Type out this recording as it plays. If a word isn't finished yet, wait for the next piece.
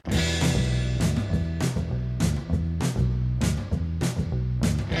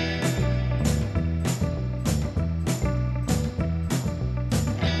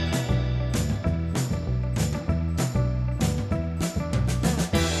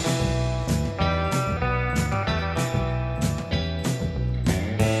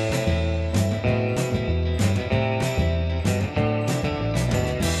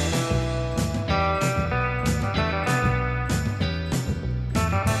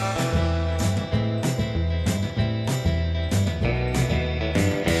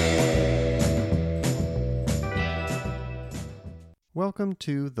welcome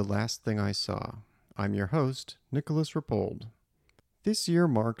to The Last Thing I Saw. I'm your host, Nicholas Rapold. This year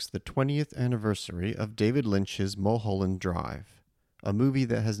marks the 20th anniversary of David Lynch's Mulholland Drive, a movie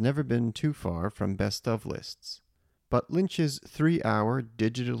that has never been too far from best of lists. But Lynch's 3-hour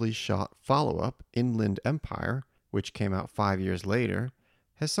digitally shot follow-up, Inland Empire, which came out 5 years later,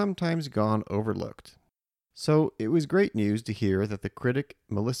 has sometimes gone overlooked. So it was great news to hear that the critic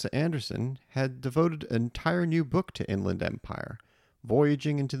Melissa Anderson had devoted an entire new book to Inland Empire,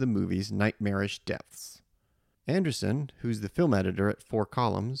 voyaging into the movie's nightmarish depths. Anderson, who's the film editor at 4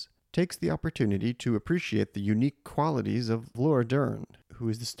 Columns, takes the opportunity to appreciate the unique qualities of Laura Dern, who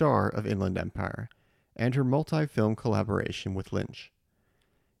is the star of Inland Empire, and her multi-film collaboration with Lynch.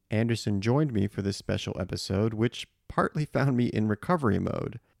 Anderson joined me for this special episode, which partly found me in recovery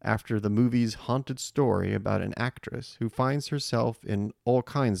mode after the movie's haunted story about an actress who finds herself in all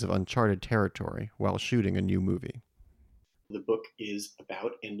kinds of uncharted territory while shooting a new movie. The book is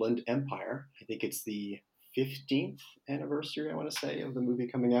about Inland Empire. I think it's the 15th anniversary, I want to say, of the movie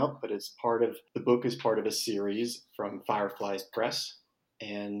coming out, but the book is part of a series from Fireflies Press,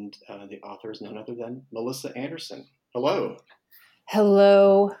 and the author is none other than Melissa Anderson. Hello.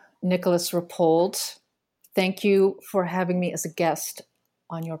 Hello, Nicholas Rapold. Thank you for having me as a guest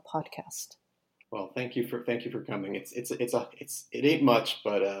on your podcast. Well, thank you for coming. It ain't much,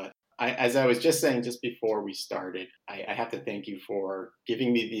 but as I was just saying just before we started, I have to thank you for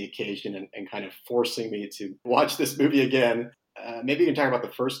giving me the occasion and kind of forcing me to watch this movie again. Maybe you can talk about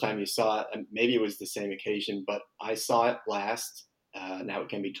the first time you saw it, and maybe it was the same occasion, but I saw it last, now it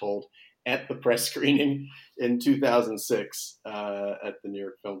can be told, at the press screening in 2006 at the New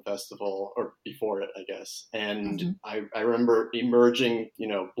York Film Festival, or before it, I guess. And I remember emerging,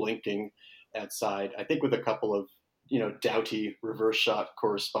 blinking outside, I think with a couple of, doughty reverse shot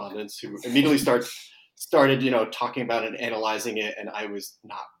correspondents who immediately started, talking about it and analyzing it. And I was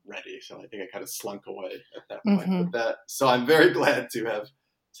not ready. So I think I kind of slunk away at that point. So I'm very glad to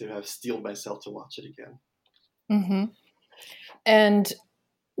have steeled myself to watch it again. Mm-hmm. And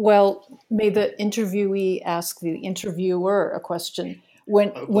well, may the interviewee ask the interviewer a question.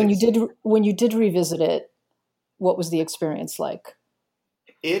 When you did revisit it, what was the experience like?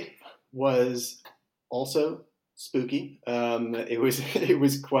 It was also spooky. It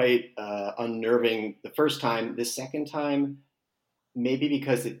was quite unnerving the first time. The second time, maybe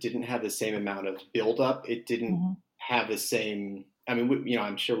because it didn't have the same amount of buildup, it didn't have the same. I mean,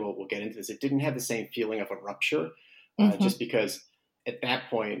 I'm sure we'll get into this. It didn't have the same feeling of a rupture, just because at that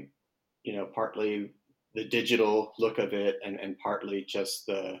point, partly the digital look of it and partly just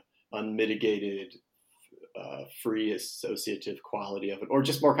the unmitigated, free associative quality of it, or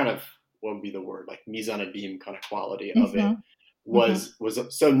just more kind of, what would be the word, like mise en abîme kind of quality of it was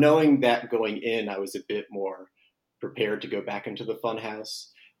so knowing that going in, I was a bit more prepared to go back into the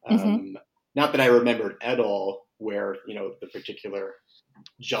funhouse. Not that I remembered at all where, the particular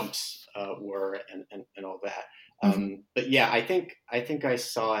jumps were and all that. But yeah, I think I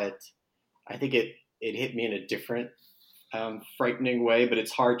saw it. I think it hit me in a different, frightening way, but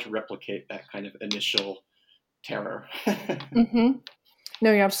it's hard to replicate that kind of initial terror.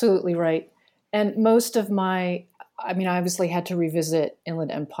 No, you're absolutely right. And I obviously had to revisit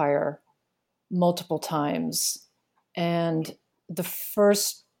Inland Empire multiple times. And the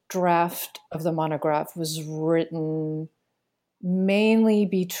first draft of the monograph was written mainly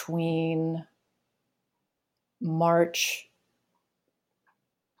between March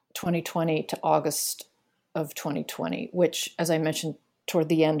 2020 to August of 2020, which, as I mentioned toward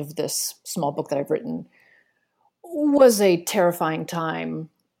the end of this small book that I've written, was a terrifying time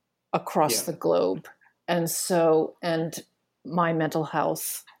across the globe. And my mental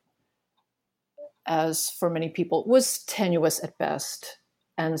health, as for many people, was tenuous at best.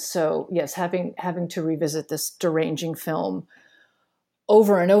 And so, yes, having to revisit this deranging film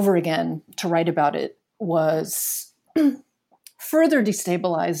over and over again to write about it was further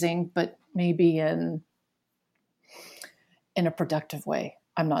destabilizing, but maybe in a productive way.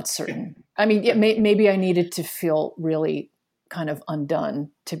 I'm not certain. I mean, maybe I needed to feel really kind of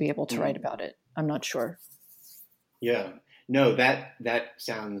undone to be able to write about it. I'm not sure. Yeah, no, that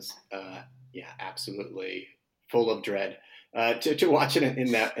sounds, absolutely full of dread. To watch it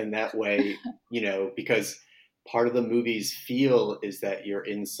in that way, because part of the movie's feel is that you're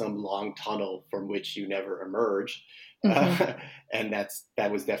in some long tunnel from which you never emerge. And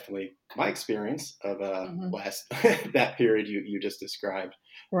that was definitely my experience of that period you just described.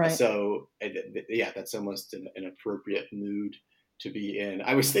 Right. So that's almost an appropriate mood to be in.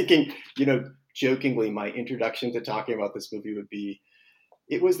 I was thinking, jokingly, my introduction to talking about this movie would be,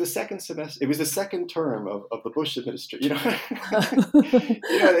 it was the second semester. It was the second term of the Bush administration.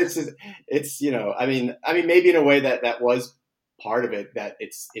 It's maybe in a way that was part of it. That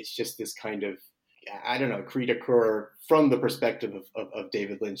it's just this kind of, I don't know, cri de coeur from the perspective of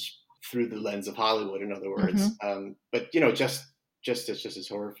David Lynch through the lens of Hollywood. In other words, but just as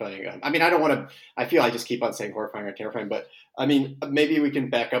horrifying. I don't want to. I feel I just keep on saying horrifying or terrifying, but maybe we can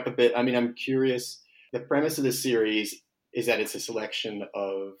back up a bit. I'm curious. The premise of the series is that it's a selection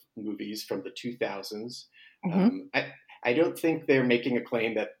of movies from the 2000s. I don't think they're making a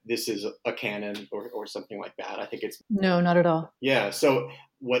claim that this is a canon or something like that. I think it's... No, not at all. Yeah. So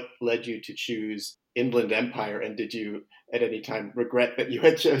what led you to choose Inland Empire? And did you at any time regret that you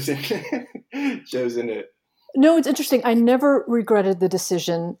had chosen it? No, it's interesting. I never regretted the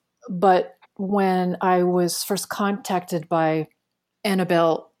decision, but when I was first contacted by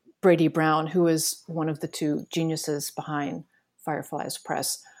Annabelle Brady Brown, who is one of the two geniuses behind Fireflies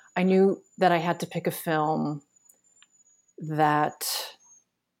Press, I knew that I had to pick a film that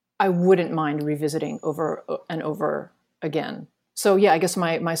I wouldn't mind revisiting over and over again. So yeah, I guess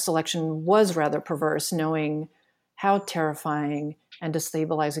my selection was rather perverse, knowing how terrifying and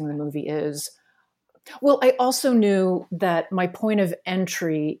destabilizing the movie is. Well, I also knew that my point of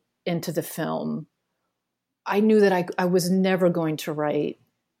entry into the film, I knew that I was never going to write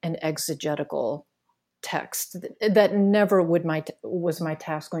an exegetical text. That never was my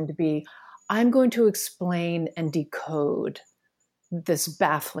task going to be. I'm going to explain and decode this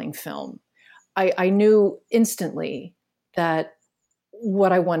baffling film. I knew instantly that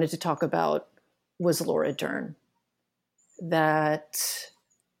what I wanted to talk about was Laura Dern. That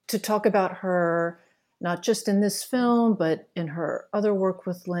to talk about her, not just in this film, but in her other work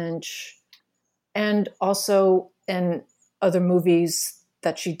with Lynch, and also in other movies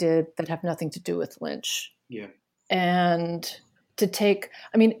that she did that have nothing to do with Lynch. Yeah. And to take,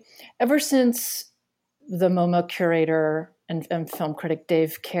 ever since the MoMA curator and film critic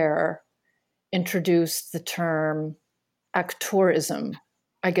Dave Kerr introduced the term actourism,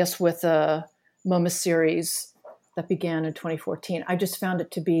 I guess with a MoMA series that began in 2014, I just found it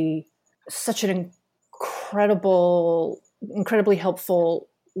to be such an incredibly helpful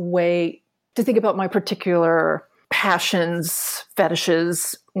way to think about my particular passions,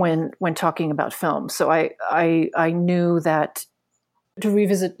 fetishes when talking about film. So I knew that to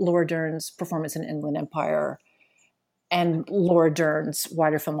revisit Laura Dern's performance in Inland Empire and Laura Dern's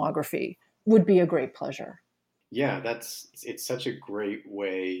wider filmography would be a great pleasure. Yeah, it's such a great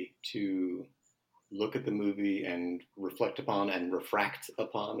way to look at the movie and reflect upon and refract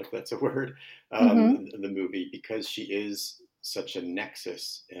upon, if that's a word, the movie, because she is such a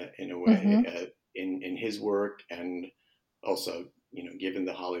nexus in a way in his work, and also, given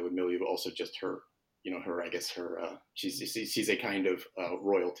the Hollywood milieu, also just her, I guess her, she's a kind of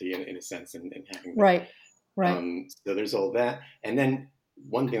royalty in a sense in having that. Right. So there's all that. And then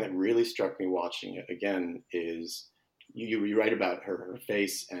one thing that really struck me watching it again is you write about her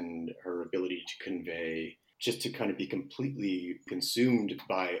face and her ability to convey, just to kind of be completely consumed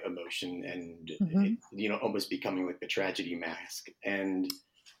by emotion and, almost becoming like the tragedy mask. And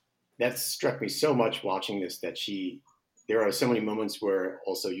that struck me so much watching this, that there are so many moments where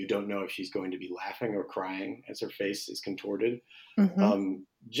also you don't know if she's going to be laughing or crying as her face is contorted.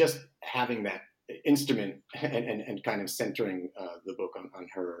 Just having that instrument and kind of centering the book on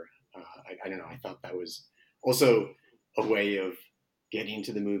her, I don't know, I thought that was also a way of getting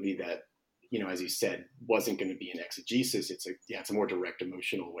into the movie that, as you said, wasn't going to be an exegesis. It's a more direct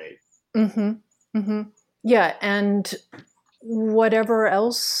emotional way. Yeah, and whatever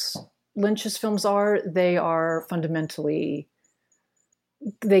else Lynch's films are, they are fundamentally,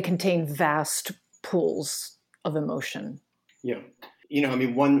 they contain vast pools of emotion. Yeah.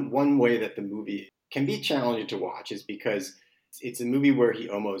 One way that the movie can be challenging to watch is because it's a movie where he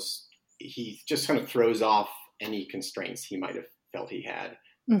just kind of throws off any constraints he might have felt he had.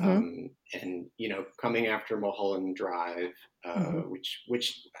 And, coming after Mulholland Drive,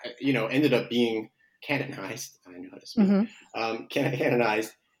 which ended up being canonized, I know how to speak,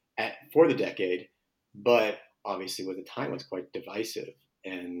 canonized for the decade, but obviously at the time was quite divisive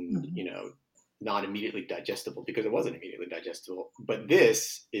and, not immediately digestible, because it wasn't immediately digestible. But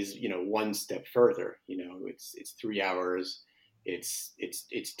this is, one step further. It's 3 hours. It's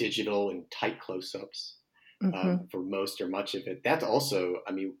digital and tight close-ups for most or much of it. That also,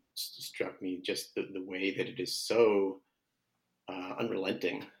 struck me, just the way that it is so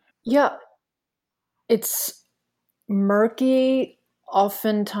unrelenting. Yeah, it's murky.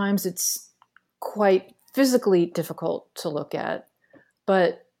 Oftentimes, it's quite physically difficult to look at,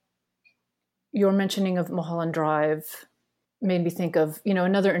 but your mentioning of Mulholland Drive made me think of,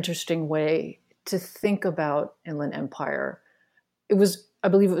 another interesting way to think about Inland Empire. I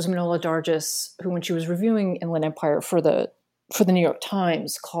believe it was Manohla Dargis who, when she was reviewing Inland Empire for the New York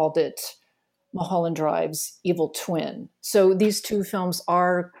Times, called it Mulholland Drive's evil twin. So these two films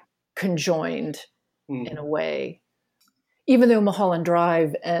are conjoined in a way. Even though Mulholland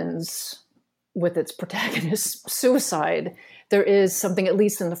Drive ends with its protagonist's suicide, there is something, at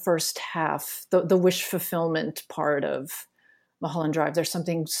least in the first half, the wish fulfillment part of Mulholland Drive, there's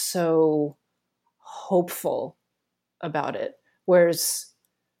something so hopeful about it. Whereas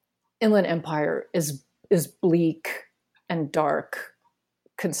Inland Empire is bleak and dark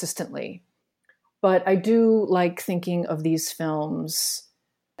consistently. But I do like thinking of these films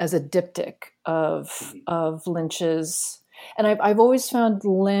as a diptych of Lynch's. And I've always found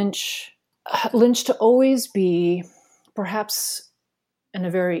Lynch to always be, perhaps in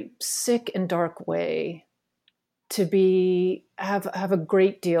a very sick and dark way, to have a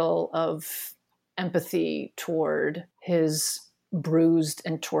great deal of empathy toward his bruised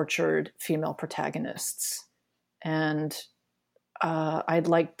and tortured female protagonists. And I'd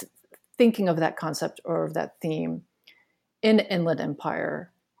like thinking of that concept or of that theme in Inland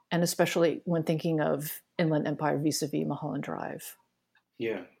Empire, and especially when thinking of Inland Empire vis-a-vis Mulholland Drive.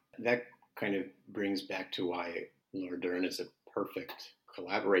 Yeah, that kind of brings back to why Laura Dern is a perfect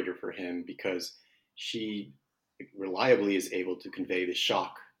collaborator for him, because she reliably is able to convey the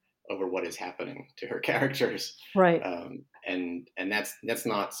shock over what is happening to her characters. Right. And that's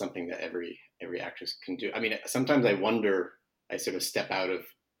not something that every actress can do. I mean, sometimes I wonder, I sort of step out of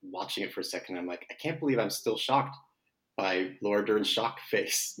watching it for a second. I'm like, I can't believe I'm still shocked by Laura Dern's shock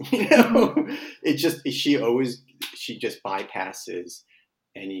face. It just, she just bypasses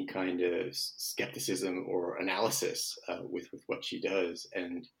any kind of skepticism or analysis with what she does.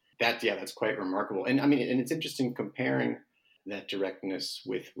 And that's quite remarkable. And I mean, and it's interesting comparing that directness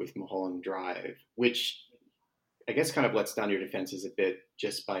with Mulholland Drive, which I guess kind of lets down your defenses a bit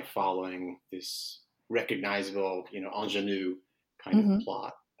just by following this recognizable, ingenue kind of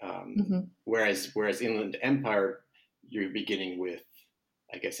plot. Whereas Inland Empire, you're beginning with,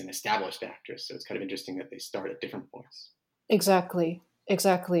 I guess, an established actress. So it's kind of interesting that they start at different points. Exactly.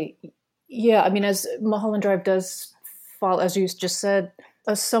 Yeah, I mean, as Mulholland Drive does follow, as you just said,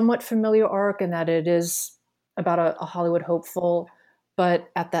 a somewhat familiar arc in that it is about a Hollywood hopeful. But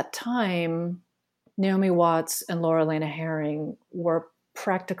at that time, Naomi Watts and Laura Elena Herring were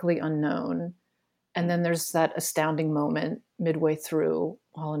practically unknown. And then there's that astounding moment midway through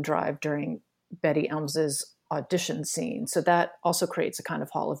Mulholland Drive during Betty Elms's audition scene. So that also creates a kind of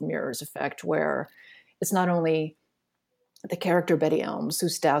Hall of Mirrors effect, where it's not only the character Betty Elms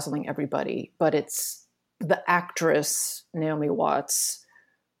who's dazzling everybody, but it's the actress Naomi Watts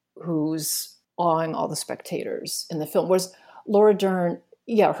who's awing all the spectators in the film. Whereas Laura Dern,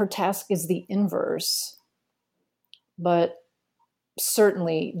 her task is the inverse, but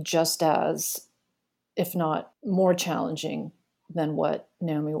certainly just as, if not more challenging than what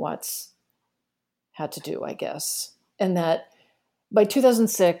Naomi Watts had to do, I guess. And that by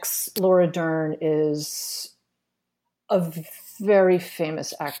 2006, Laura Dern is a very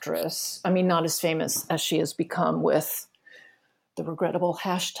famous actress. I mean, not as famous as she has become with the regrettable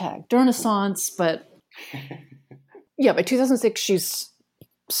hashtag Dernaissance, but by 2006, she's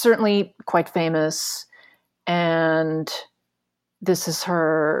certainly quite famous. And this is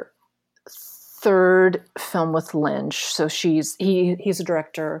her third film with Lynch. So he's a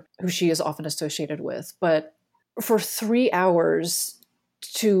director who she is often associated with. But for 3 hours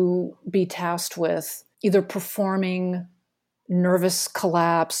to be tasked with either performing nervous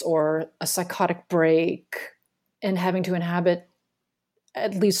collapse or a psychotic break and having to inhabit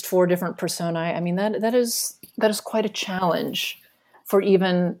at least 4 different personae, I mean, that is quite a challenge for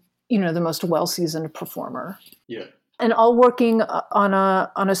even, the most well-seasoned performer. Yeah. And all working on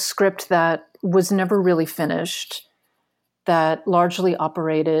a script that was never really finished, that largely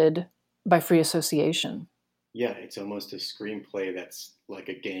operated by free association. Yeah, it's almost a screenplay that's like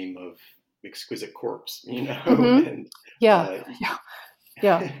a game of exquisite corpse, And, yeah.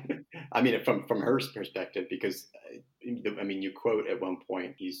 I mean, from her perspective, because I mean, you quote at one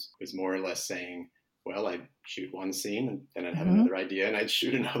point, he's more or less saying, well, I'd shoot one scene and then I'd have another idea and I'd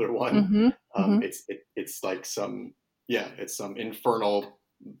shoot another one. It's like it's some infernal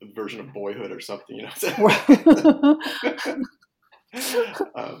version of Boyhood or something,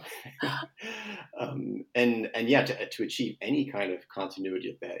 to achieve any kind of continuity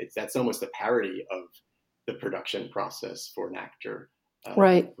of that, that's almost a parody of the production process for an actor,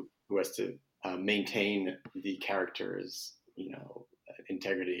 right? Who has to maintain the character's,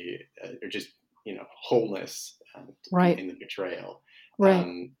 integrity or just wholeness right, in the betrayal. right.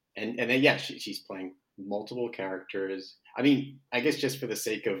 And then, yeah, she's playing multiple characters. I mean, I guess just for the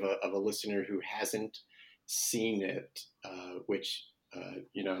sake of a listener who hasn't seen it, which,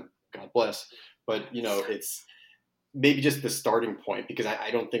 God bless, but, it's maybe just the starting point, because I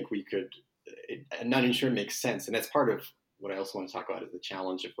don't think we could, I'm not even sure it makes sense. And that's part of what I also want to talk about, is the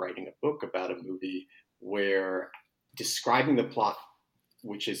challenge of writing a book about a movie, where describing the plot,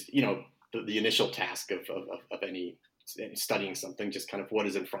 which is, the initial task of any studying something, just kind of what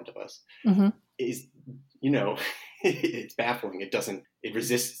is in front of us, Mm-hmm. is, it's baffling. It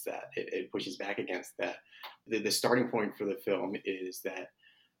resists that. It pushes back against that. The starting point for the film is that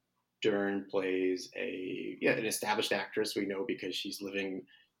Dern plays an established actress, we know, because she's living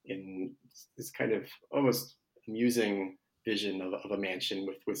in this kind of almost amusing vision of a mansion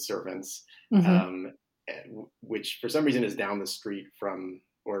with servants, Mm-hmm. which for some reason is down the street from,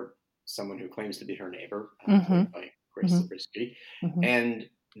 or someone who claims to be her neighbor, Mm-hmm. played by Grace Mm-hmm. Zabriskie, Mm-hmm.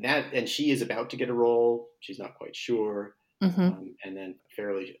 and she is about to get a role. She's not quite sure, Mm-hmm. and then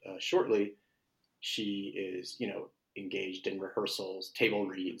fairly shortly, she is, engaged in rehearsals, table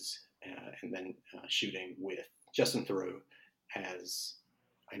reads, and then shooting with Justin Theroux as,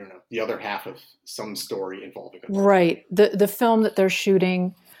 I don't know, the other half of some story involving a murder. Right. The film that they're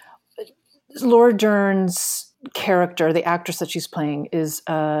shooting, Laura Dern's character, the actress that she's playing, is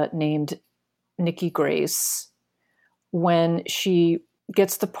named Nikki Grace. When she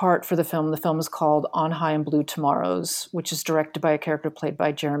gets the part for the film is called On High and Blue Tomorrows, which is directed by a character played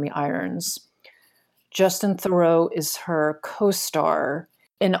by Jeremy Irons. Justin Theroux is her co-star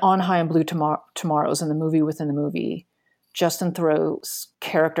in On High and Blue Tomorrows, in the movie within the movie. Justin Theroux's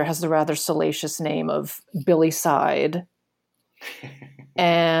character has the rather salacious name of Billy Side.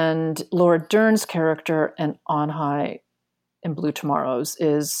 And Laura Dern's character in On High and Blue Tomorrows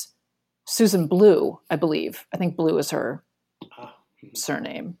is Susan Blue, I believe. I think Blue is her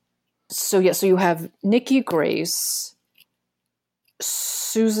surname. So you have Nikki Grace,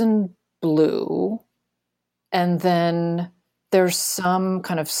 Susan Blue, and then there's some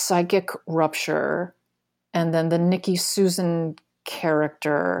kind of psychic rupture, and then the Nikki Susan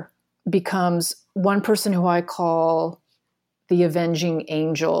character becomes one person who I call the avenging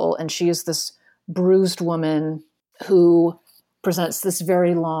angel, and she is this bruised woman who presents this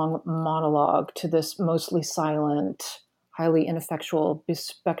very long monologue to this mostly silent, highly ineffectual,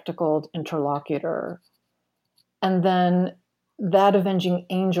 bespectacled interlocutor. And then that avenging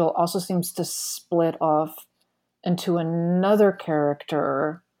angel also seems to split off into another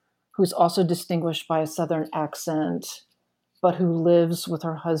character who's also distinguished by a Southern accent, but who lives with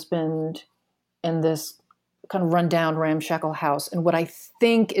her husband in this kind of rundown, ramshackle house in what I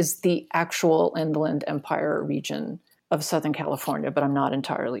think is the actual Inland Empire region of Southern California, but I'm not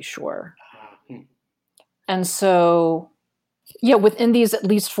entirely sure. And so, within these at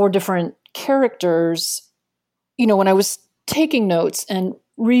least 4 different characters, when I was taking notes and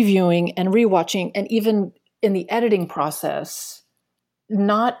reviewing and rewatching, and even in the editing process,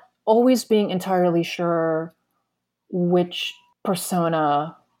 not always being entirely sure which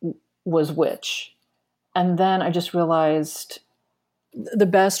persona was which. And then I just realized the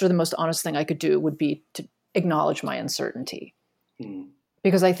best or the most honest thing I could do would be to acknowledge my uncertainty.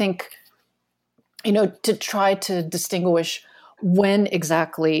 Because I think, to try to distinguish when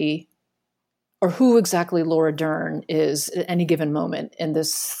exactly or who exactly Laura Dern is at any given moment in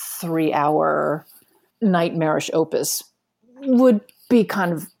this 3-hour nightmarish opus would be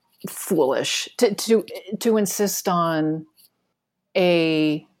kind of foolish. To insist on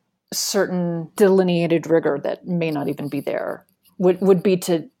a certain delineated rigor that may not even be there would be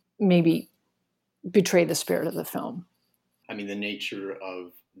to maybe betray the spirit of the film. I mean, the nature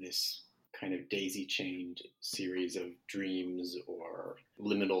of this kind of daisy-chained series of dreams or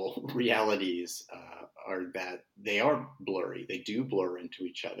liminal realities are that they are blurry. They do blur into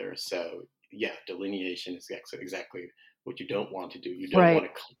each other. So, yeah, delineation is exactly what you don't want to do. You don't want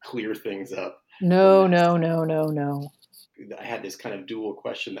to clear things up. No. I had this kind of dual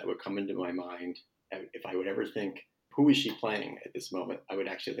question that would come into my mind. If I would ever think, who is she playing at this moment? I would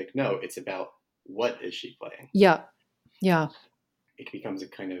actually think, no, it's about what is she playing? Yeah. It becomes a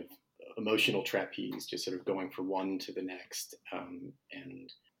kind of emotional trapeze, just sort of going from one to the next.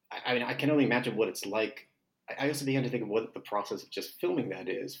 And I mean, I can only imagine what it's like. I also began to think of what the process of just filming that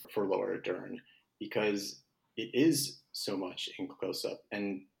is for Laura Dern, because it is so much in close-up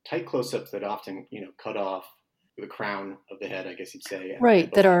and tight close-ups that often, cut off the crown of the head, I guess you'd say.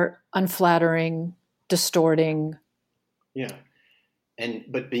 Right, that are unflattering, distorting. Yeah.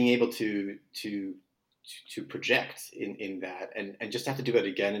 But being able to to project in that, and just have to do it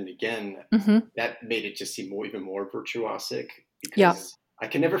again and again. Mm-hmm. That made it just seem even more virtuosic, because Yeah. I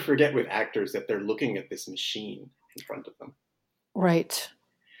can never forget with actors that they're looking at this machine in front of them. Right.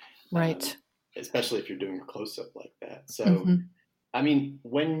 Right. Especially if you're doing a close-up like that. So, Mm-hmm. I mean,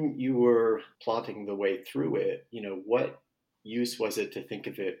 when you were plotting the way through it, what use was it to think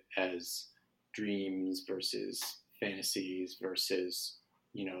of it as dreams versus fantasies versus,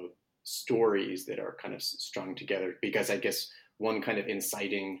 stories that are kind of strung together? Because I guess one kind of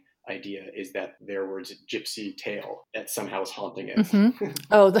inciting idea is that there was a gypsy tale that somehow is haunting it. Mm-hmm.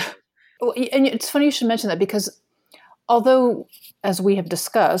 And it's funny you should mention that, because although, as we have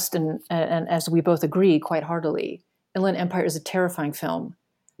discussed and as we both agree quite heartily, Inland Empire is a terrifying film,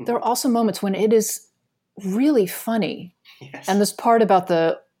 there are also moments when it is really funny. Yes. And this part about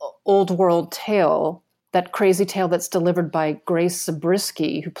the old world tale, that crazy tale that's delivered by Grace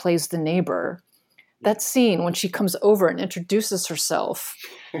Zabriskie, who plays the neighbor, that scene when she comes over and introduces herself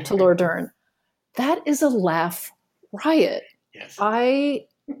to Laura Dern, that is a laugh riot. Yes.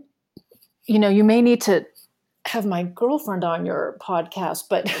 You may need to have my girlfriend on your podcast,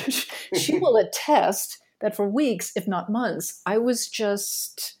 but she will attest that for weeks, if not months, I was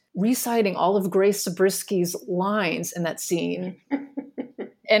just reciting all of Grace Zabriskie's lines in that scene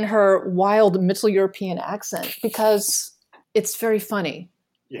in her wild Middle European accent, because it's very funny.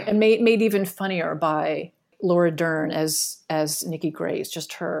 Yeah. And made even funnier by Laura Dern as Nikki Grace,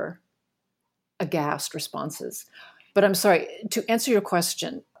 just her aghast responses. But I'm sorry, to answer your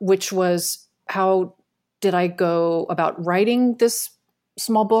question, which was, how did I go about writing this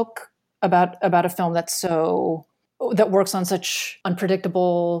small book about a film that works on such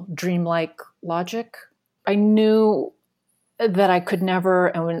unpredictable, dreamlike logic? I knew that I could never,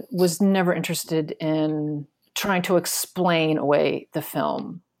 and was never interested in trying to explain away the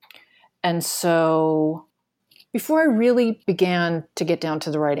film. And so before I really began to get down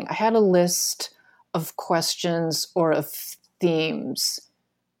to the writing, I had a list of questions or of themes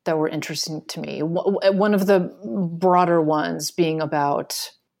that were interesting to me. One of the broader ones being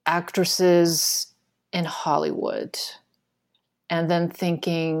about actresses in Hollywood. And then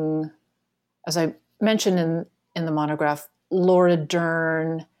thinking, as I mentioned in the monograph, Laura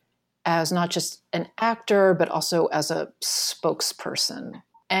Dern as not just an actor, but also as a spokesperson.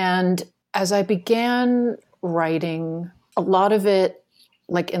 And as I began writing, a lot of it,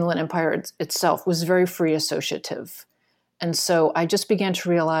 like Inland Empire itself, was very free associative. And so I just began to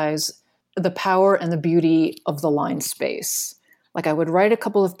realize the power and the beauty of the line space. Like, I would write a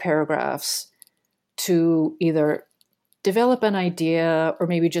couple of paragraphs to either develop an idea or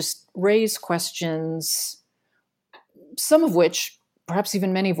maybe just raise questions, some of which, perhaps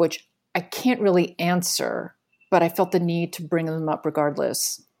even many of which, I can't really answer, but I felt the need to bring them up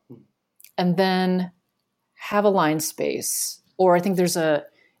regardless. And then have a line space. Or I think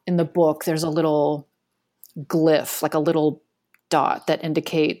in the book, there's a little glyph, like a little dot that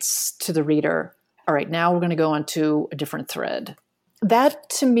indicates to the reader, all right, now we're going to go on to a different thread. That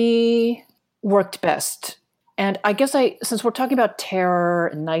to me worked best. And I guess since we're talking about terror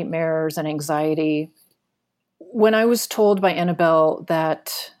and nightmares and anxiety, when I was told by Annabelle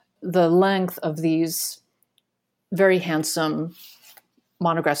that the length of these very handsome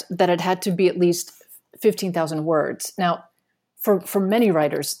monographs, that it had to be at least 15,000 words. Now, for many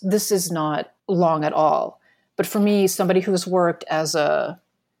writers, this is not long at all. But for me, somebody who has worked as a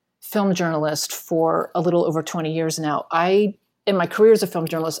film journalist for a little over 20 years now, in my career as a film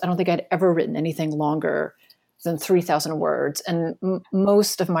journalist, I don't think I'd ever written anything longer than 3,000 words. And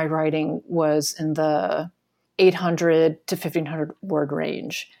most of my writing was in the 800 to 1,500 word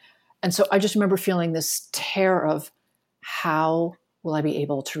range. And so I just remember feeling this terror of, how will I be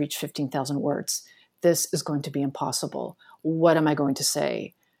able to reach 15,000 words? This is going to be impossible. What am I going to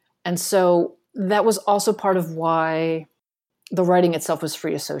say? And so that was also part of why the writing itself was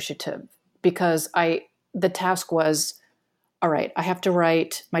free associative, because the task was, all right, I have to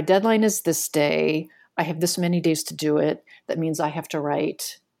write, my deadline is this day, I have this many days to do it. That means I have to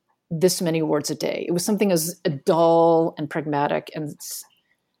write this many words a day. It was something as dull and pragmatic and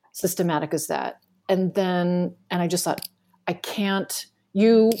systematic as that. And I just thought, I can't,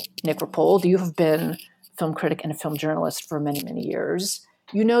 you, Nick Rapold, you have been a film critic and a film journalist for many, many years.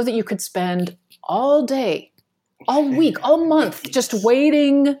 You know that you could spend all day, all week, all month, just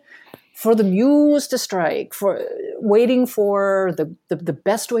waiting for the muse to strike, waiting for the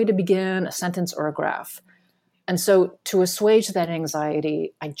best way to begin a sentence or a graph. And so to assuage that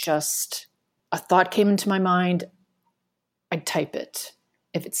anxiety, a thought came into my mind, I'd type it.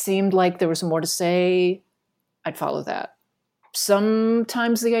 If it seemed like there was more to say, I'd follow that.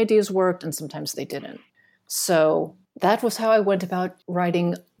 Sometimes the ideas worked and sometimes they didn't. So that was how I went about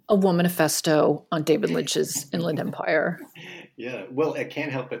writing a womanifesto on David Lynch's Inland Empire. Yeah, well, I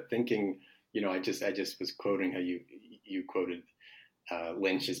can't help but thinking, I just was quoting how you quoted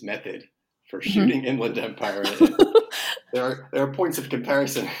Lynch's method for shooting Inland Empire. There are points of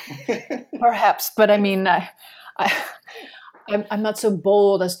comparison. Perhaps, but I mean, I'm not so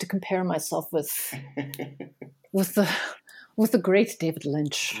bold as to compare myself with the great David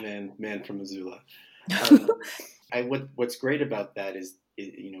Lynch. Man from Missoula. What's great about that is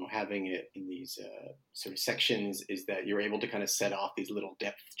having it in these sort of sections is that you're able to kind of set off these little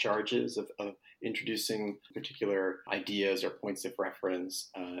depth charges of introducing particular ideas or points of reference.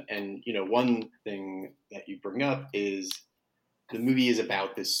 And one thing that you bring up is the movie is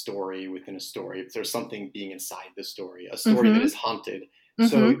about this story within a story. There's something being inside the story, a story that is haunted.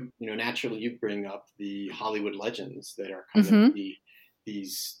 So naturally you bring up the Hollywood legends that are kind of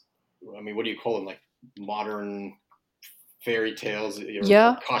these. I mean, what do you call them? Like modern fairy tales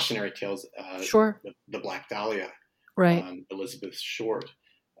or cautionary tales. Sure. The Black Dahlia, right? Elizabeth Short,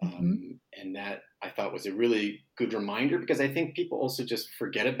 and that I thought was a really good reminder because I think people also just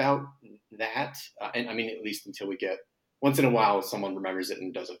forget about that. And I mean, at least until we get once in a while, someone remembers it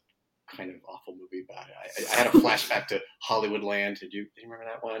and does a kind of awful movie about it. I had a flashback to Hollywoodland. Did you remember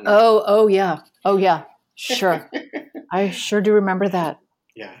that one? Oh yeah. Sure. I sure do remember that.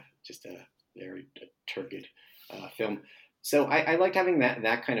 Yeah, just a very turgid film. So I liked having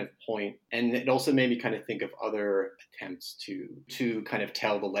that kind of point, and it also made me kind of think of other attempts to kind of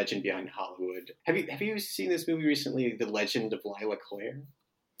tell the legend behind Hollywood. Have you seen this movie recently, The Legend of Lila Clare?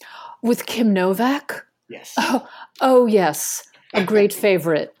 With Kim Novak? Yes. Oh yes, a great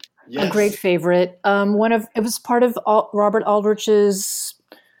favorite. Yes. A great favorite. It was part of Robert Aldrich's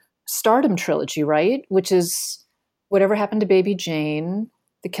Stardom trilogy, right? Which is Whatever Happened to Baby Jane,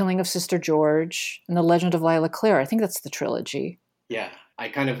 The Killing of Sister George, and The Legend of Lila Clare. I think that's the trilogy. Yeah, I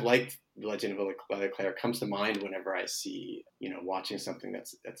kind of liked The Legend of Lila Clare. It comes to mind whenever I see, watching something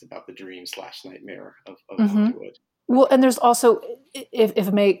that's about the dream/nightmare of Hollywood. Well, and there's also, if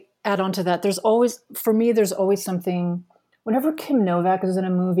I may add on to that, there's always something, whenever Kim Novak is in a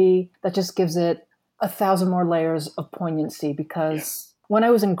movie, that just gives it 1,000 more layers of poignancy. Because when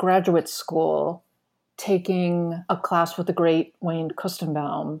I was in graduate school, taking a class with the great Wayne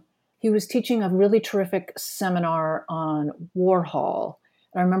Kustenbaum, he was teaching a really terrific seminar on Warhol.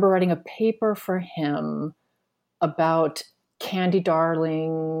 And I remember writing a paper for him about Candy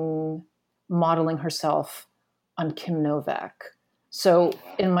Darling modeling herself on Kim Novak. So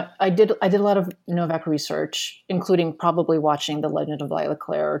I did a lot of Novak research, including probably watching The Legend of Lila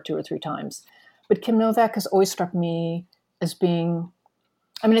Clare 2 or 3 times. But Kim Novak has always struck me as being,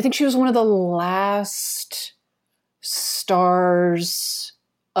 I mean, I think she was one of the last stars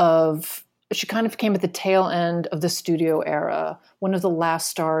she kind of came at the tail end of the studio era, one of the last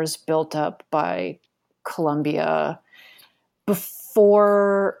stars built up by Columbia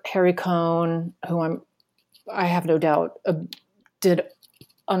before Harry Cohn, who I have no doubt did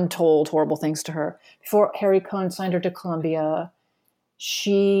untold horrible things to her. Before Harry Cohn signed her to Columbia,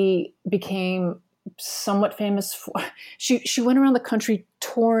 she became somewhat famous for, she went around the country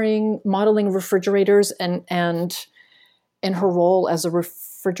touring, modeling refrigerators, and in her role as a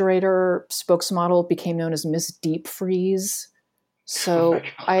refrigerator spokesmodel became known as Miss Deep Freeze. So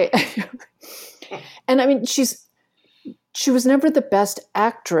and I mean, she was never the best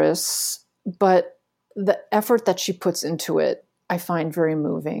actress, but the effort that she puts into it, I find very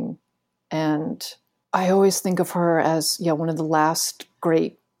moving. And I always think of her as, one of the last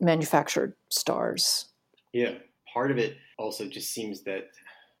great manufactured stars. Yeah. Part of it also just seems that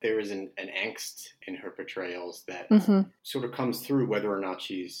there is an angst in her portrayals that sort of comes through whether or not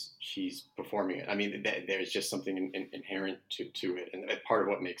she's performing it. I mean, there's just something inherent to it. And part of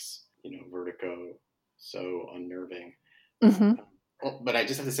what makes, Vertigo so unnerving. But I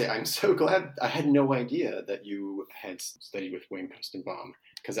just have to say, I'm so glad. I had no idea that you had studied with Wayne Kustenbaum,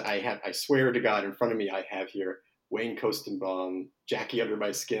 because I swear to God, in front of me, I have here Wayne Kustenbaum, Jackie Under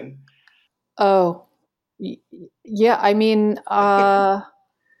My Skin. Oh, yeah. I mean,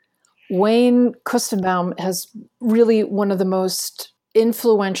 Wayne Kustenbaum has really one of the most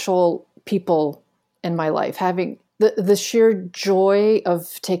influential people in my life. Having the sheer joy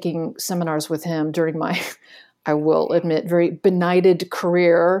of taking seminars with him during my, I will admit, very benighted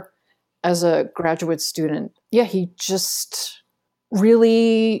career as a graduate student. Yeah, he just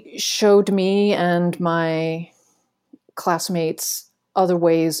really showed me and my classmates other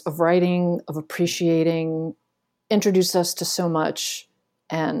ways of writing, of appreciating, introduced us to so much,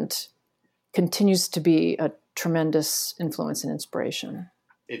 and continues to be a tremendous influence and inspiration.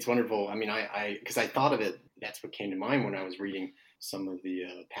 it's wonderful. I mean, because I thought of it, that's what came to mind when I was reading some of the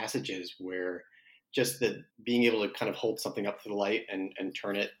passages where just the being able to kind of hold something up to the light and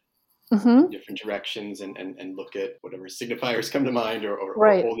turn it in different directions and look at whatever signifiers come to mind or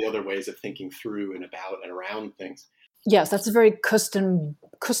Right. all the other ways of thinking through and about and around things. Yes, that's a very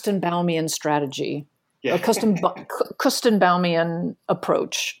Kustenbaumian strategy, Yeah. a Kustenbaumian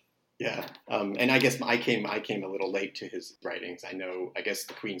approach. Yeah, and I guess I came a little late to his writings. I guess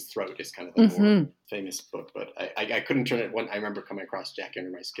The Queen's Throat is kind of the more famous book, but I couldn't turn it. I remember coming across Jack Under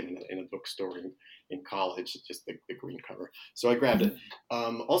My Skin in a bookstore in college, just the green cover. So I grabbed it.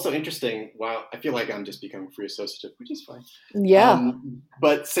 Also interesting, while I feel like I'm just becoming free associative, which is fine. Yeah.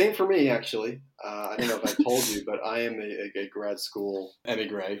 But same for me, actually. I don't know if I told you, but I am a grad school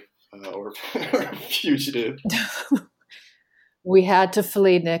emigre or fugitive. We had to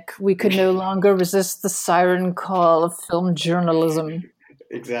flee, Nick. We could no longer resist the siren call of film journalism.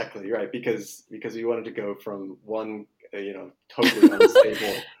 Exactly, right. Because we wanted to go from one, totally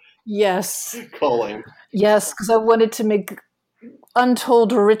unstable yes calling. Yes, because I wanted to make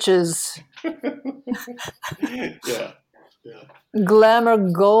untold riches. Yeah. Glamour,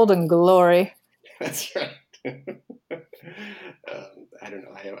 gold, and glory. That's right. I don't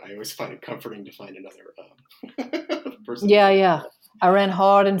know. I always find it comforting to find another person. Yeah. I ran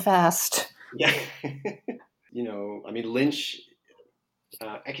hard and fast. Yeah. I mean, Lynch.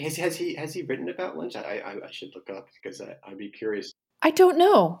 Has he written about Lynch? I should look up because I'd be curious. I don't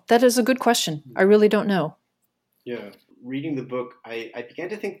know. That is a good question. I really don't know. Yeah. Reading the book, I began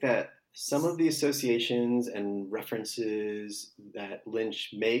to think that some of the associations and references that Lynch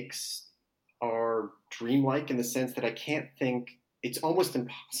makes are dreamlike in the sense that I can't think, it's almost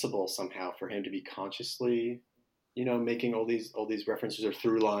impossible somehow for him to be consciously, making all these references or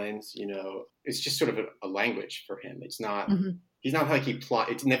through lines. It's just sort of a language for him. It's not. He's not like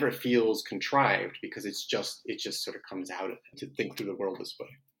it never feels contrived because it just sort of comes out of him to think through the world this way.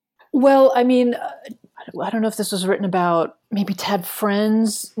 Well, I mean, I don't know if this was written about maybe Ted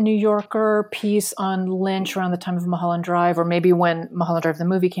Friend's New Yorker piece on Lynch around the time of Mulholland Drive, or maybe when Mulholland Drive, the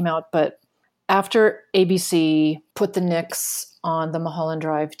movie, came out. But after ABC put the nix on the Mulholland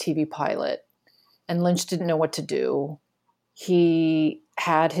Drive TV pilot, and Lynch didn't know what to do, he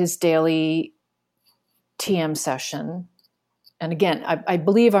had his daily TM session. And again, I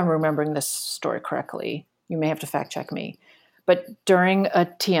believe I'm remembering this story correctly. You may have to fact check me. But during a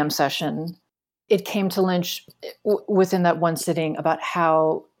TM session, it came to Lynch within that one sitting about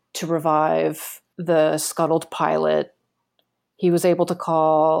how to revive the scuttled pilot. He was able to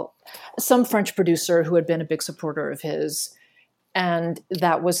call some French producer who had been a big supporter of his. And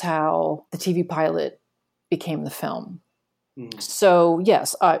that was how the TV pilot became the film. So,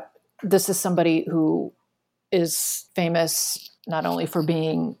 yes, this is somebody who is famous not only for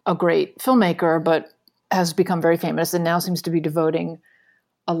being a great filmmaker, but has become very famous and now seems to be devoting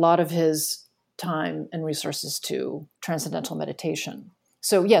a lot of his time and resources to transcendental meditation.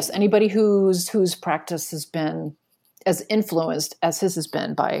 So yes, anybody whose practice has been as influenced as his has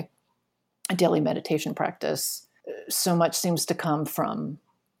been by a daily meditation practice, so much seems to come from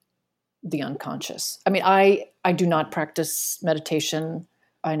the unconscious. I mean, I do not practice meditation.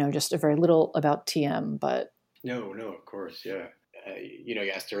 I know just a very little about TM, but... No, of course, yeah. You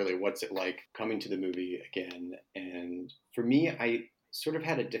asked earlier, what's it like coming to the movie again? And for me, I sort of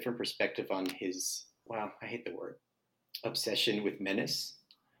had a different perspective on his, I hate the word, obsession with menace.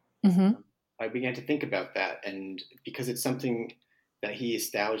 I began to think about that. And because it's something that he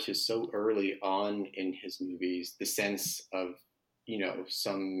establishes so early on in his movies, the sense of,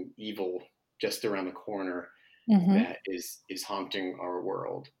 some evil just around the corner that is haunting our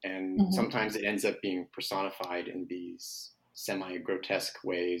world. And sometimes it ends up being personified in these semi-grotesque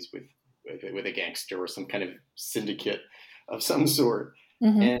ways with a gangster or some kind of syndicate of some sort.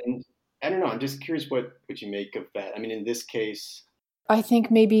 And I don't know, I'm just curious what you make of that. I mean, in this case, I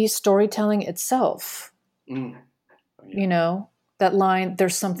think maybe storytelling itself. That line,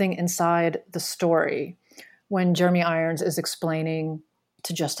 there's something inside the story. When Jeremy Irons is explaining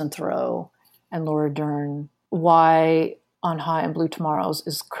to Justin Theroux and Laura Dern why On High and Blue Tomorrows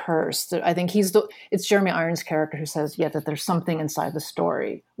is cursed. I think it's Jeremy Irons' character who says, that there's something inside the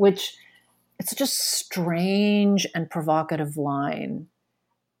story, which it's such a strange and provocative line.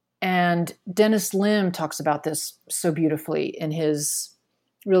 And Dennis Lim talks about this so beautifully in his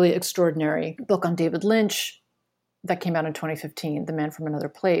really extraordinary book on David Lynch that came out in 2015, The Man from Another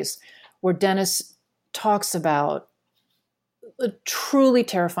Place, where Dennis talks about a truly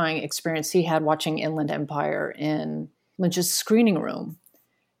terrifying experience he had watching Inland Empire in Lynch's screening room.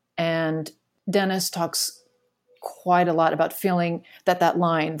 And Dennis talks quite a lot about feeling that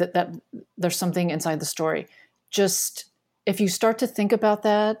line, that there's something inside the story. Just if you start to think about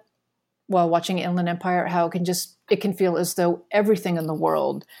that while watching Inland Empire, how it can feel as though everything in the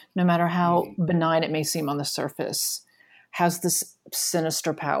world, no matter how benign it may seem on the surface, has this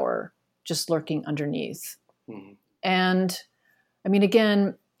sinister power just lurking underneath. Mm-hmm. And I mean,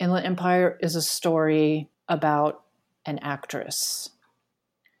 again, Inland Empire is a story about an actress.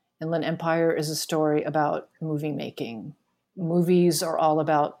 Inland Empire is a story about movie making. Movies are all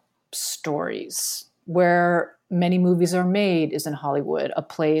about stories. Where many movies are made is in Hollywood, a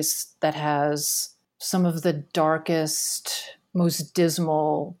place that has some of the darkest, most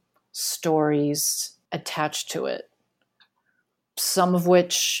dismal stories attached to it. Some of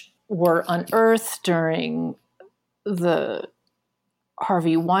which were unearthed during the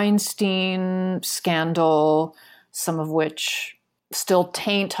Harvey Weinstein scandal, some of which still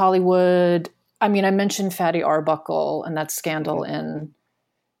taint Hollywood. I mean, I mentioned Fatty Arbuckle and that scandal in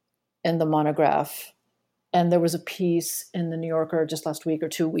the Monograph. And there was a piece in the New Yorker just last week or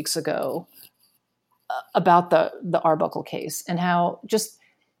 2 weeks ago about the Arbuckle case and how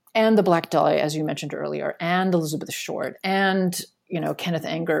and the Black Dahlia, as you mentioned earlier, and Elizabeth Short, and, Kenneth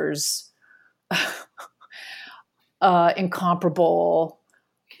Anger's incomparable,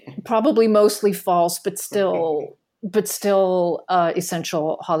 probably mostly false, but still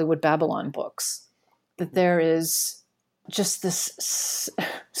essential Hollywood Babylon books. That there is just this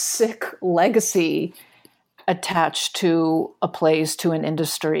sick legacy attached to a place, to an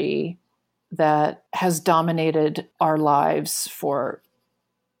industry that has dominated our lives for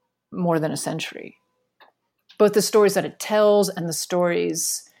more than a century. Both the stories that it tells and the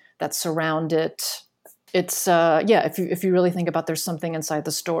stories that surround it. It's if you really think about, there's something inside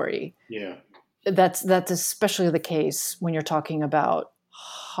the story. Yeah. That's especially the case when you're talking about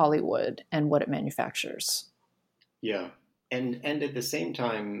Hollywood and what it manufactures. Yeah. And at the same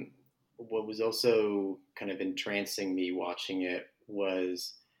time, what was also kind of entrancing me watching it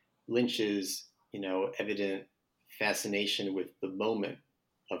was Lynch's, evident fascination with the moment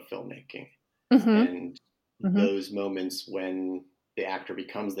of filmmaking and those moments when the actor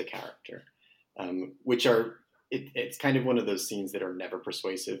becomes the character, which are, it's kind of one of those scenes that are never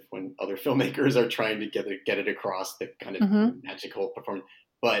persuasive when other filmmakers are trying to get it across, the kind of magical performance.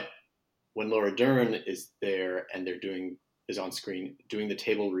 But when Laura Dern is there and is on screen doing the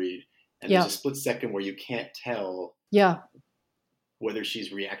table read, and there's a split second where you can't tell whether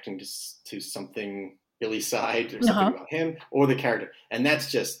she's reacting to something Billy's side or something about him or the character. And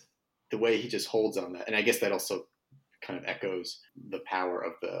that's just the way he just holds on that. And I guess that also kind of echoes the power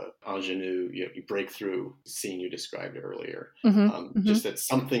of the ingenue, you breakthrough scene you described earlier. Just that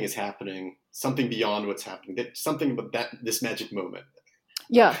something is happening, something beyond what's happening, that something about this magic moment.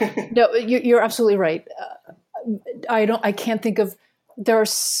 Yeah, no, you're absolutely right. I can't think of, there are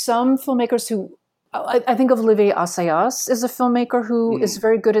some filmmakers who, I think of Olivier Assayas as a filmmaker who is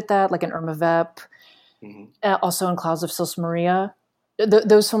very good at that, like in Irma Vep, also in Clouds of Sils Maria.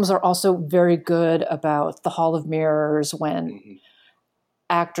 Those films are also very good about the Hall of Mirrors, when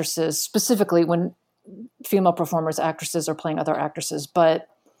actresses, specifically when female performers, actresses are playing other actresses. But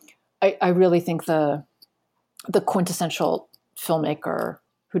I really think the quintessential filmmaker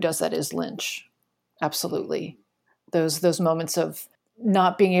who does that is Lynch. Absolutely. Those moments of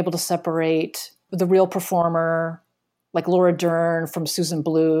not being able to separate the real performer, like Laura Dern from Susan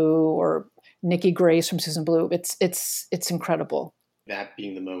Blue or Nikki Grace from Susan Blue. It's incredible. That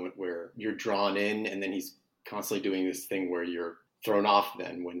being the moment where you're drawn in, and then he's constantly doing this thing where you're thrown off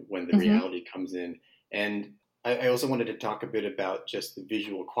then when the reality comes in. And I also wanted to talk a bit about just the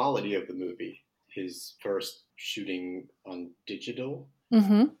visual quality of the movie. His first shooting on digital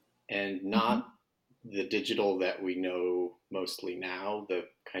and not the digital that we know mostly now, the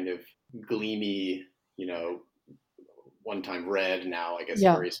kind of gleamy, one-time red, now I guess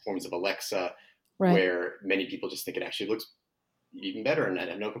various forms of Alexa, where many people just think it actually looks even better and I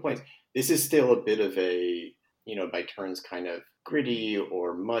have no complaints. This is still a bit of a, by turns kind of gritty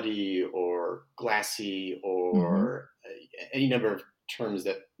or muddy or glassy or any number of terms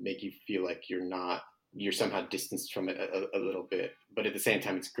that make you feel like you're somehow distanced from it a little bit, but at the same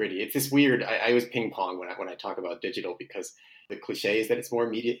time it's gritty. It's this weird, I always ping pong when I talk about digital, because the cliche is that it's more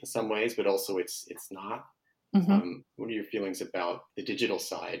immediate in some ways, but also it's not. What are your feelings about the digital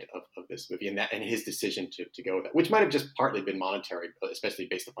side of this movie and his decision to go with that, which might have just partly been monetary, but especially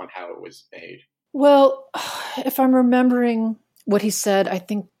based upon how it was made? Well, if I'm remembering what he said, I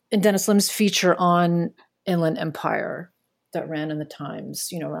think in Dennis Lim's feature on Inland Empire that ran in the Times,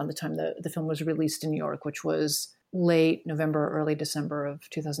 around the time the film was released in New York, which was late November, early December of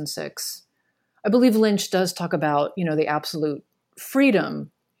 2006. I believe Lynch does talk about, the absolute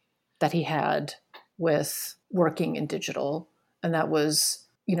freedom that he had with working in digital. And that was,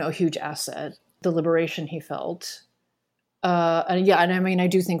 a huge asset, the liberation he felt. And I mean, I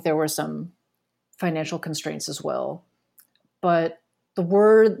do think there were some financial constraints as well. But the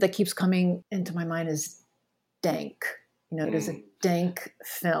word that keeps coming into my mind is dank. It is a dank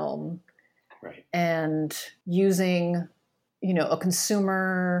film. Right. And using, a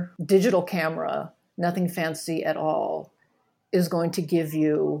consumer digital camera, nothing fancy at all, is going to give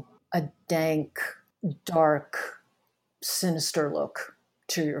you a dank, dark, sinister look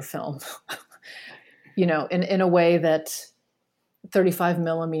to your film. In a way that 35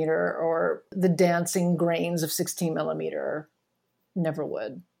 millimeter or the dancing grains of 16 millimeter never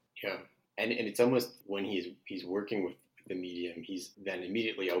would. Yeah. And it's almost when he's working with the medium, he's then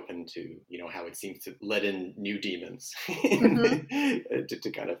immediately open to, how it seems to let in new demons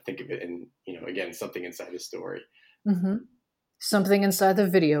to kind of think of it in, again, something inside the story. Mm-hmm. Something inside the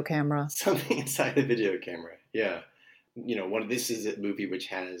video camera. Something inside the video camera. Yeah. This is a movie which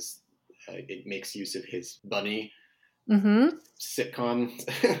has, it makes use of his Bunny sitcom.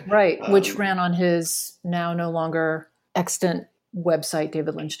 Right. Which ran on his now no longer extant website,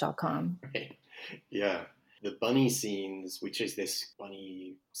 davidlynch.com. Right. Yeah. The Bunny scenes, which is this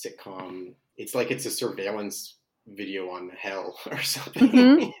Bunny sitcom, it's like it's a surveillance video on hell or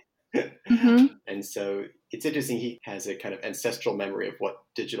something. And so it's interesting. He has a kind of ancestral memory of what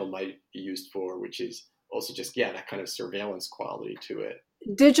digital might be used for, which is also just, that kind of surveillance quality to it.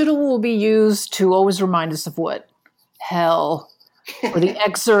 Digital will be used to always remind us of what hell or the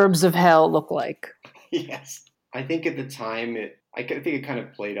exurbs of hell look like. Yes. I think at the time, I think it kind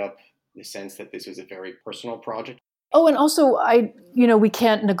of played up the sense that this was a very personal project. Oh, and also we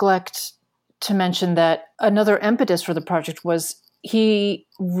can't neglect to mention that another impetus for the project was he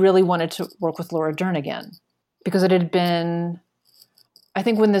really wanted to work with Laura Dern again, because it had been, I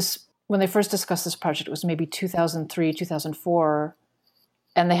think when they first discussed this project, it was maybe 2003, 2004,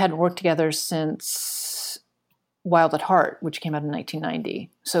 and they hadn't worked together since Wild at Heart, which came out in 1990.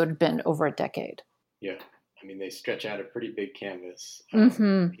 So it had been over a decade. Yeah. I mean, they stretch out a pretty big canvas. He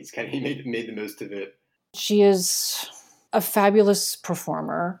made the most of it. She is a fabulous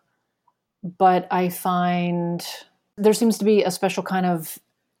performer, but I find there seems to be a special kind of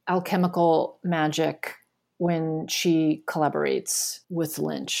alchemical magic when she collaborates with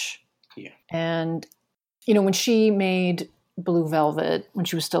Lynch. Yeah. And, when she made Blue Velvet, when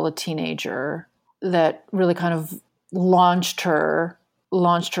she was still a teenager, that really kind of launched her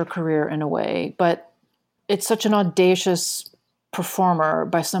career in a way. But it's such an audacious performer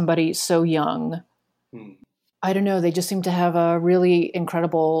by somebody so young. I don't know. They just seem to have a really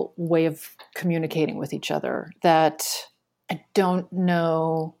incredible way of communicating with each other that I don't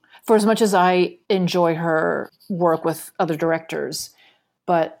know. For as much as I enjoy her work with other directors,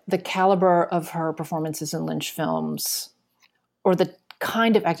 but the caliber of her performances in Lynch films, or the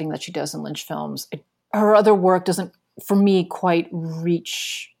kind of acting that she does in Lynch films, her other work doesn't, for me, quite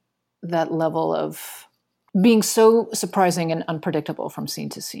reach that level of being so surprising and unpredictable from scene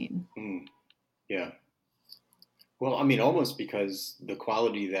to scene. Yeah. Well, I mean, almost because the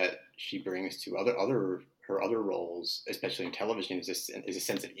quality that she brings to her other roles, especially in television, is a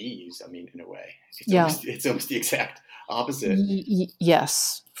sense of ease. I mean, in a way, it's almost the exact opposite.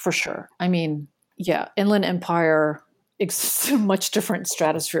 Yes, for sure. I mean, Inland Empire exists in a much different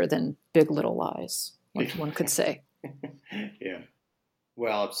stratosphere than Big Little Lies, one could say. Yeah.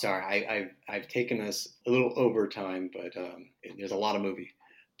 Well, I'm sorry. I've taken us a little over time, but there's a lot of movie.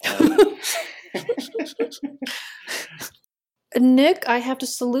 Nick, I have to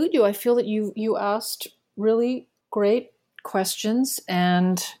salute you. I feel that you asked really great questions,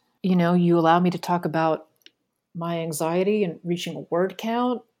 and you allowed me to talk about my anxiety and reaching a word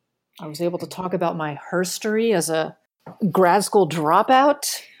count. I was able to talk about my herstory as a grad school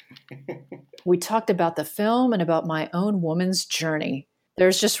dropout. We talked about the film and about my own woman's journey.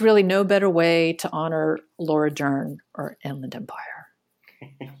 There's just really no better way to honor Laura Dern or Inland Empire.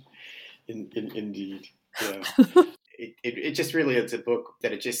 Indeed. Yeah. It just really, it's a book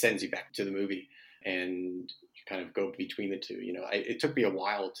that it just sends you back to the movie and you kind of go between the two. It took me a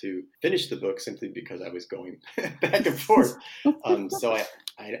while to finish the book simply because I was going back and forth. So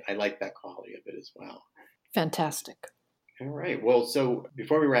I like that quality of it as well. Fantastic. All right. Well, so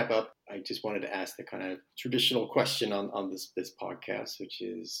before we wrap up, I just wanted to ask the kind of traditional question on this podcast, which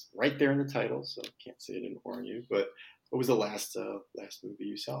is right there in the title. So I can't say it and warn you, but what was the last movie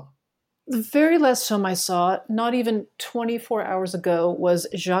you saw? The very last film I saw, not even 24 hours ago, was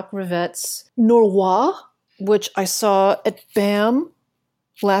Jacques Rivette's Norrois, which I saw at BAM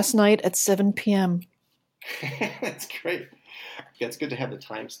Last night at 7 p.m. That's great. That's good to have the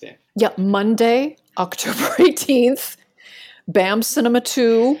timestamp. Yeah, Monday, October 18th, BAM Cinema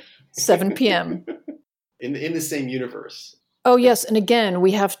 2, 7 p.m. In the same universe. Oh, yes. And again,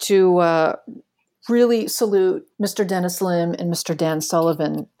 we have to really salute Mr. Dennis Lim and Mr. Dan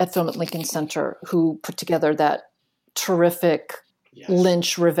Sullivan at Film at Lincoln Center, who put together that terrific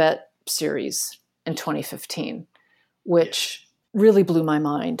Lynch Rivette series in 2015, which really blew my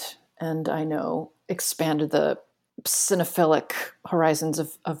mind, and I know expanded the cinephilic horizons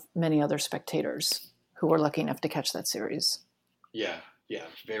of many other spectators who were lucky enough to catch that series. Yeah,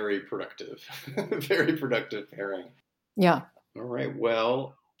 very productive. Very productive pairing. Yeah. All right,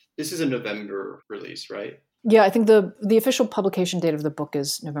 well, this is a November release, right? Yeah, I think the official publication date of the book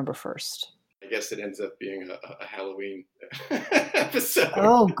is November 1st. I guess it ends up being a Halloween episode.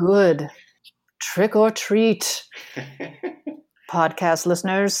 Oh, good. Trick or treat, podcast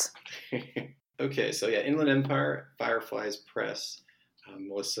listeners. Okay, so Inland Empire, Fireflies Press.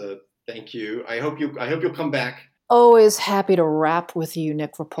 Melissa, thank you. I hope you'll come back. Always happy to rap with you,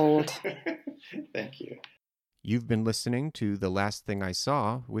 Nick Rapold. Thank you. You've been listening to The Last Thing I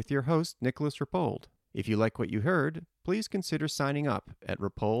Saw with your host, Nicholas Rapold. If you like what you heard, please consider signing up at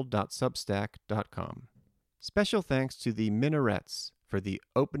rapold.substack.com. Special thanks to the Minarets for the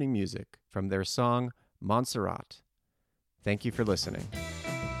opening music from their song Montserrat. Thank you for listening.